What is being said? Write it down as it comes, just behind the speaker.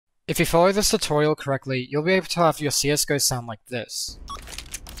If you follow this tutorial correctly, you'll be able to have your CSGO sound like this.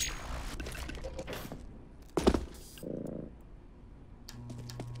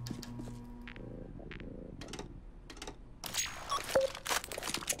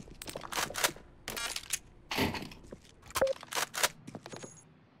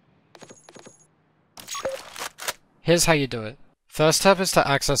 Here's how you do it. First step is to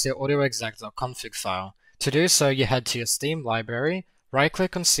access your autoexec.config file. To do so, you head to your Steam library,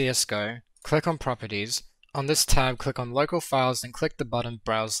 right-click on CSGO, click on Properties. On this tab, click on Local Files, then click the button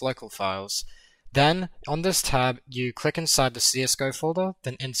Browse Local Files. Then, on this tab, you click inside the CSGO folder,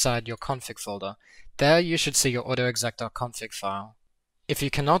 then inside your config folder. There, you should see your autoexec.config file. If you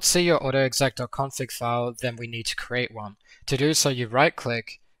cannot see your autoexec.config file, then we need to create one. To do so, you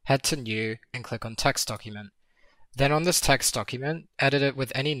right-click, head to New, and click on Text Document. Then on this text document, edit it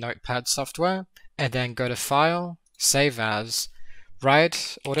with any notepad software, and then go to File, Save As,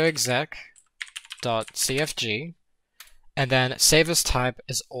 write autoexec.cfg, and then save as type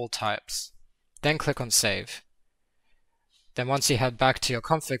as all types. Then click on Save. Then once you head back to your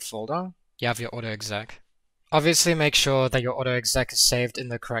config folder, you have your autoexec. Obviously make sure that your autoexec is saved in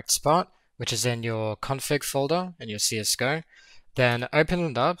the correct spot, which is in your config folder in your CSGO. Then open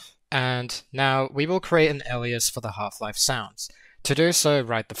it up, and now we will create an alias for the Half-Life sounds. To do so,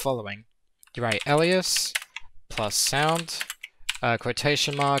 write the following. You write alias plus sound,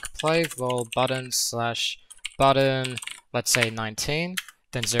 quotation mark, play vol button slash button, let's say 19,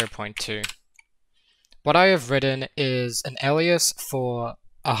 then 0.2. What I have written is an alias for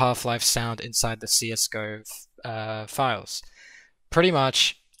a Half-Life sound inside the CSGO files. Pretty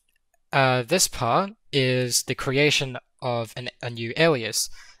much, this part is the creation of a new alias.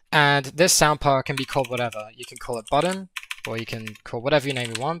 And this sound part can be called whatever. You can call it button, or you can call whatever you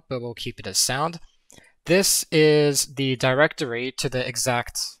name you want, but we'll keep it as sound. This is the directory to the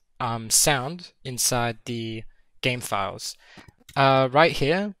exact sound inside the game files. Right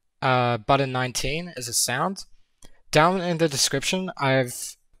here, button 19 is a sound. Down in the description,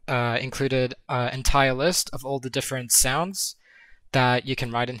 I've included an entire list of all the different sounds that you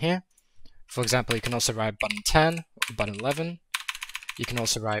can write in here. For example, you can also write button 10 or button 11. You can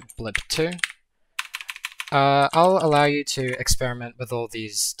also write blip 2. I'll allow you to experiment with all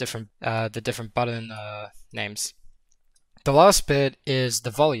these different button names. The last bit is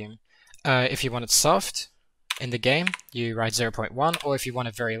the volume. If you want it soft in the game, you write 0.1, or if you want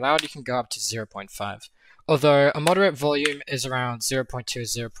it very loud, you can go up to 0.5. Although a moderate volume is around 0.2 or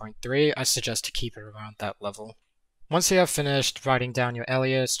 0.3, I suggest to keep it around that level. Once you have finished writing down your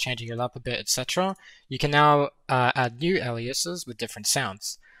alias, changing it up a bit, etc., you can now add new aliases with different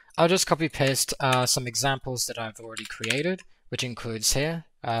sounds. I'll just copy-paste some examples that I've already created, which includes here.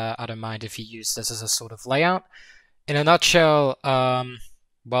 I don't mind if you use this as a sort of layout. In a nutshell,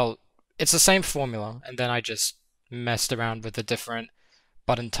 well, it's the same formula, and then I just messed around with the different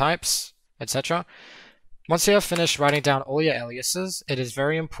button types, etc. Once you have finished writing down all your aliases, it is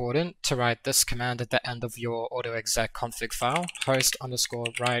very important to write this command at the end of your autoexec config file,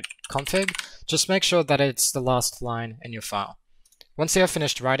 host_write config. Just make sure that it's the last line in your file. Once you have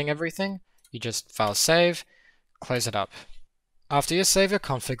finished writing everything, you just file save, close it up. After you save your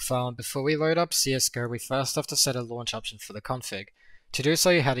config file, before we load up CSGO, we first have to set a launch option for the config. To do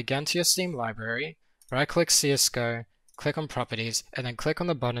so, you head again to your Steam library, right-click CSGO, click on Properties, and then click on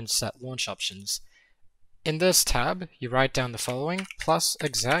the button Set Launch Options. In this tab, you write down the following,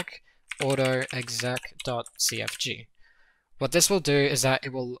 +exec autoexec.cfg. What this will do is that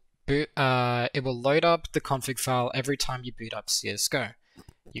it will load up the config file every time you boot up CSGO.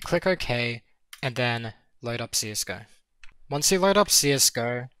 You click OK, and then load up CSGO. Once you load up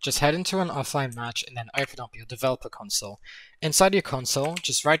CSGO, just head into an offline match and then open up your developer console. Inside your console,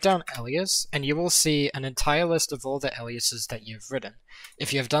 just write down alias, and you will see an entire list of all the aliases that you've written.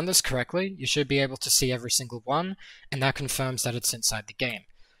 If you have done this correctly, you should be able to see every single one, and that confirms that it's inside the game.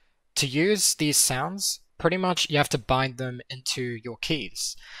 To use these sounds, pretty much you have to bind them into your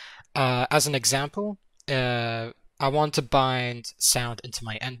keys. As an example, I want to bind sound into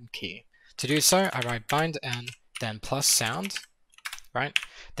my N key. To do so, I write bind N, then plus sound, right?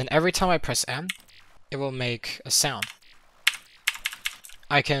 Then every time I press N, it will make a sound.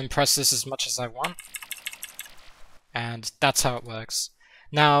 I can press this as much as I want, and that's how it works.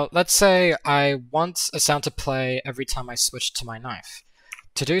 Now, let's say I want a sound to play every time I switch to my knife.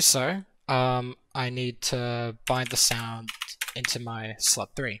 To do so, I need to bind the sound into my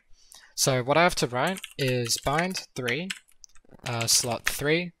slot 3. So what I have to write is bind 3, slot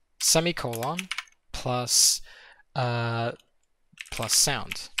 3, semicolon, plus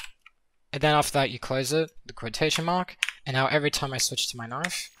sound. And then after that you close it, the quotation mark, and now every time I switch to my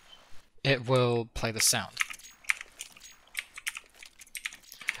knife, it will play the sound.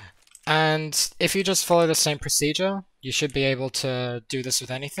 And if you just follow the same procedure, you should be able to do this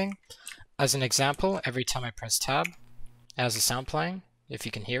with anything. As an example, every time I press tab, it has a sound playing, if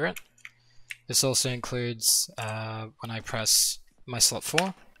you can hear it. This also includes when I press my slot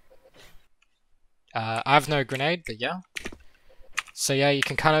 4. I have no grenade, but yeah. So yeah, you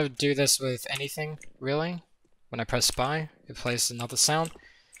can kind of do this with anything, really. When I press spy, it plays another sound.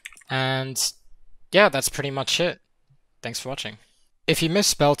 And yeah, that's pretty much it. Thanks for watching. If you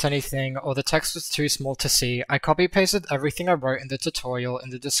misspelt anything or the text was too small to see, I copy-pasted everything I wrote in the tutorial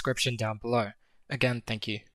in the description down below. Again, thank you.